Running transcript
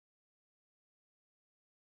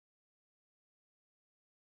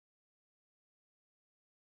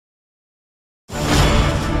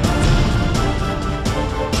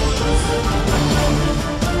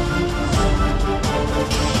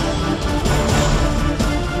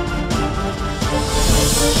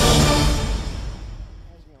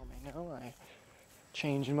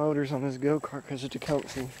changing motors on this go-kart because the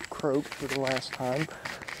Tecumseh croaked for the last time.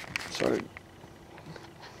 Started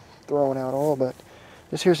throwing out all, but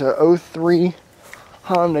this here's a 03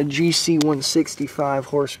 Honda GC160 5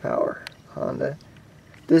 horsepower Honda.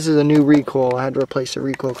 This is a new recoil. I had to replace the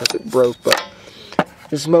recoil because it broke, but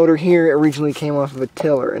this motor here originally came off of a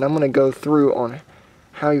tiller, and I'm going to go through on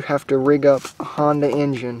how you have to rig up a Honda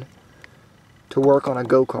engine to work on a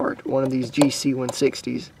go-kart, one of these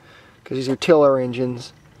GC160s, because these are tiller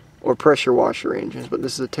engines or pressure washer engines, but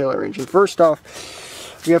this is a tiller engine. First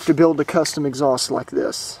off, you have to build a custom exhaust like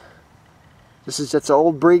this. That's an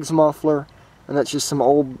old Briggs muffler, and that's just some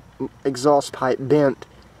old exhaust pipe bent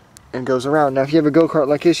and goes around. Now if you have a go-kart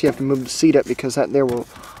like this, you have to move the seat up because that there will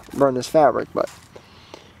burn this fabric, but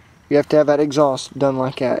you have to have that exhaust done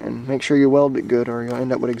like that, and make sure you weld it good or you'll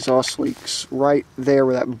end up with exhaust leaks right there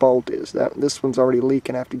where that bolt is. This one's already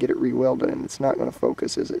leaking. I have to get it re-welded, and it's not going to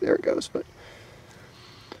focus, is it? There it goes. But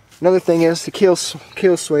another thing is the kill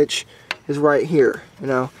switch is right here. You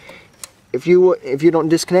know, if you don't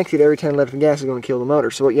disconnect it every time you let it gas, it's going to kill the motor.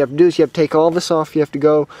 So what you have to do is you have to take all this off. You have to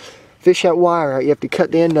go fish that wire out. You have to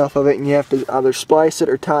cut the end off of it, and you have to either splice it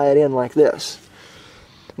or tie it in like this.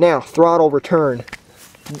 Now, throttle return.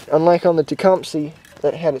 Unlike on the Tecumseh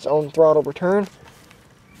that had its own throttle return,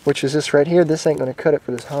 which is this right here, this ain't going to cut it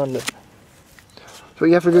for this Honda. So what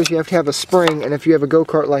you have to do is you have to have a spring, and if you have a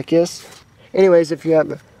go-kart like this, anyways, if you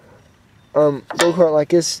have a go-kart like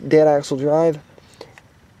this, dead axle drive,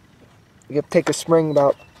 you have to take a spring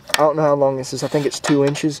about, I don't know how long this is, I think it's 2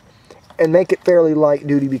 inches, and make it fairly light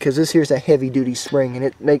duty because this here's a heavy duty spring and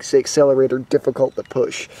it makes the accelerator difficult to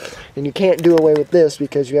push. And you can't do away with this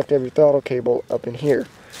because you have to have your throttle cable up in here.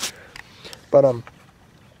 But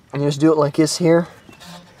you just do it like this here,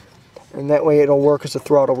 and that way it'll work as a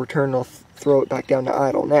throttle return. It'll throw it back down to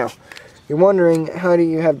idle. Now you're wondering, how do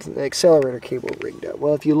you have the accelerator cable rigged up?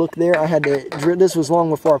 Well, if you look there, I had to drill. This was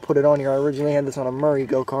long before I put it on here. I originally had this on a Murray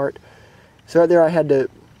go-kart, so right there I had to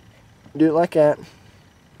do it like that.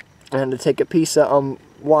 I had to take a piece of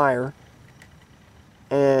wire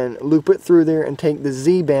and loop it through there and take the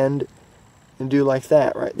Z-bend and do like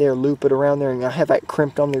that right there, loop it around there, and I have that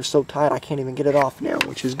crimped on there so tight I can't even get it off now,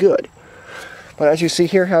 which is good. But as you see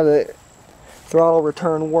here, how the throttle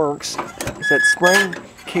return works is that spring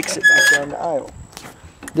kicks it back down to idle.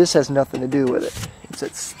 This has nothing to do with it. It's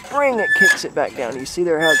that spring that kicks it back down. You see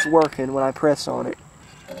there how it's working when I press on it.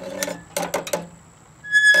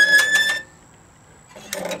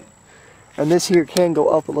 And this here can go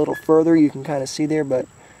up a little further, you can kind of see there, but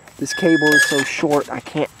this cable is so short I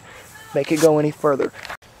can't make it go any further.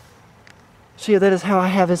 So yeah, that is how I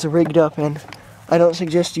have this rigged up, and I don't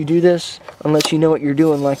suggest you do this unless you know what you're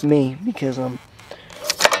doing like me, because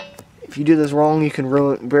if you do this wrong you can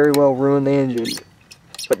very well ruin the engine.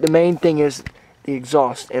 But the main thing is the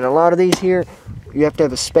exhaust, and a lot of these here you have to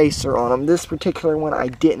have a spacer on them. This particular one I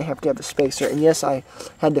didn't have to have a spacer, and yes, I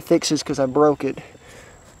had to fix this because I broke it.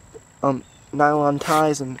 Nylon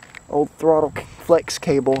ties and old throttle flex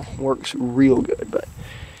cable works real good, but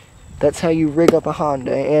that's how you rig up a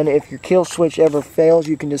Honda. And if your kill switch ever fails,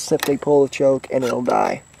 you can just simply pull the choke and it'll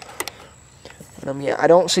die. Yeah, I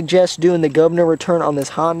don't suggest doing the governor return on this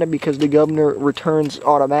Honda because the governor returns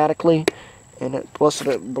automatically, and plus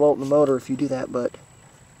it'll blow up the motor if you do that. But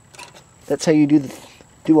that's how you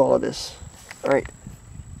do all of this. All right,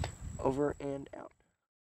 over and out.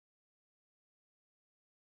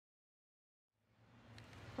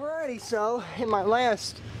 Alrighty, so in my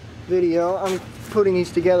last video, I'm putting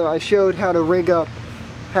these together. I showed how to rig up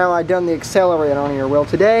how I done the accelerator on here. Well,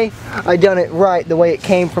 today I done it right the way it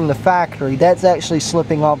came from the factory. That's actually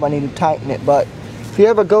slipping off. I need to tighten it. But if you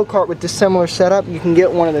have a go-kart with this similar setup, you can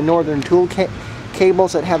get one of the Northern Tool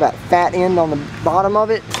cables that have that fat end on the bottom of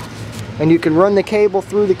it, and you can run the cable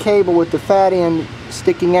through the cable with the fat end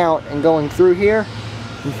sticking out and going through here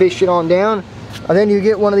and fish it on down. And then you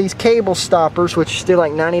get one of these cable stoppers, which is still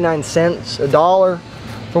like 99 cents, $1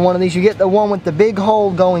 for one of these. You get the one with the big hole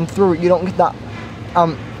going through it. You don't get the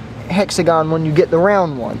hexagon one, you get the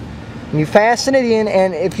round one. And you fasten it in,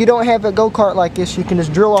 and if you don't have a go-kart like this, you can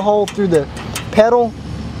just drill a hole through the pedal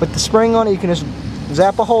with the spring on it. You can just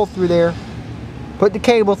zap a hole through there, put the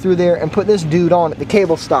cable through there, and put this dude on it, the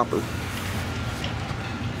cable stopper.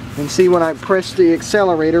 And see, when I press the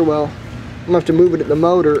accelerator, well, I'm going to have to move it at the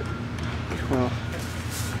motor. Well,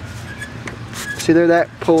 see there, that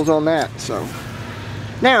pulls on that. So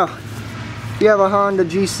now, if you have a Honda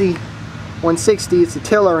GC160, it's a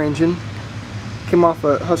tiller engine. Came off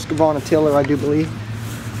a Husqvarna tiller, I do believe.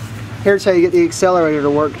 Here's how you get the accelerator to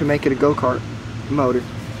work to make it a go-kart motor.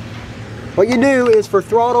 What you do is, for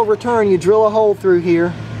throttle return, you drill a hole through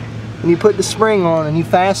here, and you put the spring on and you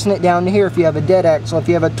fasten it down to here if you have a dead axle. If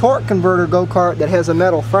you have a torque converter go-kart that has a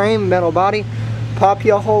metal frame, metal body, pop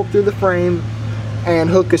you a hole through the frame and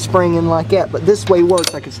hook a spring in like that. But this way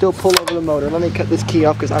works. I can still pull over the motor. Let me cut this key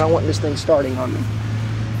off because I don't want this thing starting on me.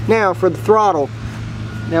 Now for the throttle.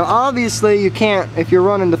 Now obviously you can't, if you're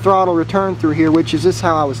running the throttle return through here, which is just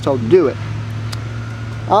how I was told to do it.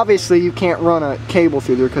 Obviously you can't run a cable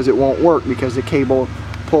through there because it won't work, because the cable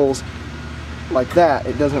pulls like that.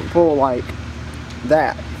 It doesn't pull like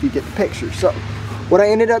that, if you get the picture. So what I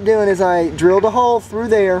ended up doing is I drilled a hole through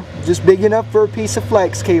there, just big enough for a piece of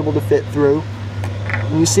flex cable to fit through.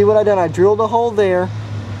 And you see what I done? I drilled a hole there,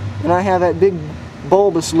 and I have that big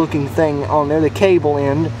bulbous looking thing on there, the cable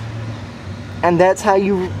end. And that's how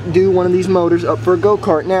you do one of these motors up for a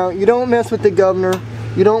go-kart. Now, you don't mess with the governor.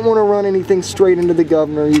 You don't want to run anything straight into the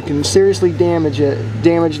governor. You can seriously damage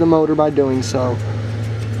the motor by doing so.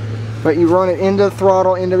 But you run it into the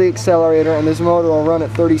throttle, into the accelerator, and this motor will run at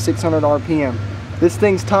 3,600 RPM. This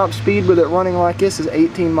thing's top speed with it running like this is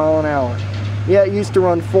 18 miles an hour. Yeah, it used to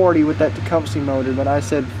run 40 with that Tecumseh motor, but I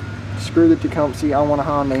said, screw the Tecumseh, I want a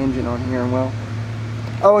Honda engine on here, and well.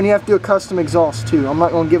 Oh, and you have to do a custom exhaust too. I'm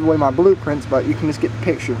not going to give away my blueprints, but you can just get the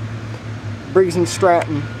picture. Briggs &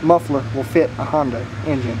 Stratton muffler will fit a Honda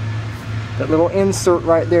engine. That little insert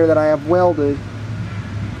right there that I have welded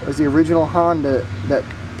is the original Honda. That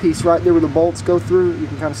piece right there where the bolts go through, you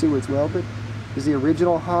can kind of see where it's welded, is the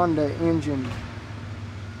original Honda engine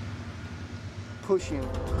push-in.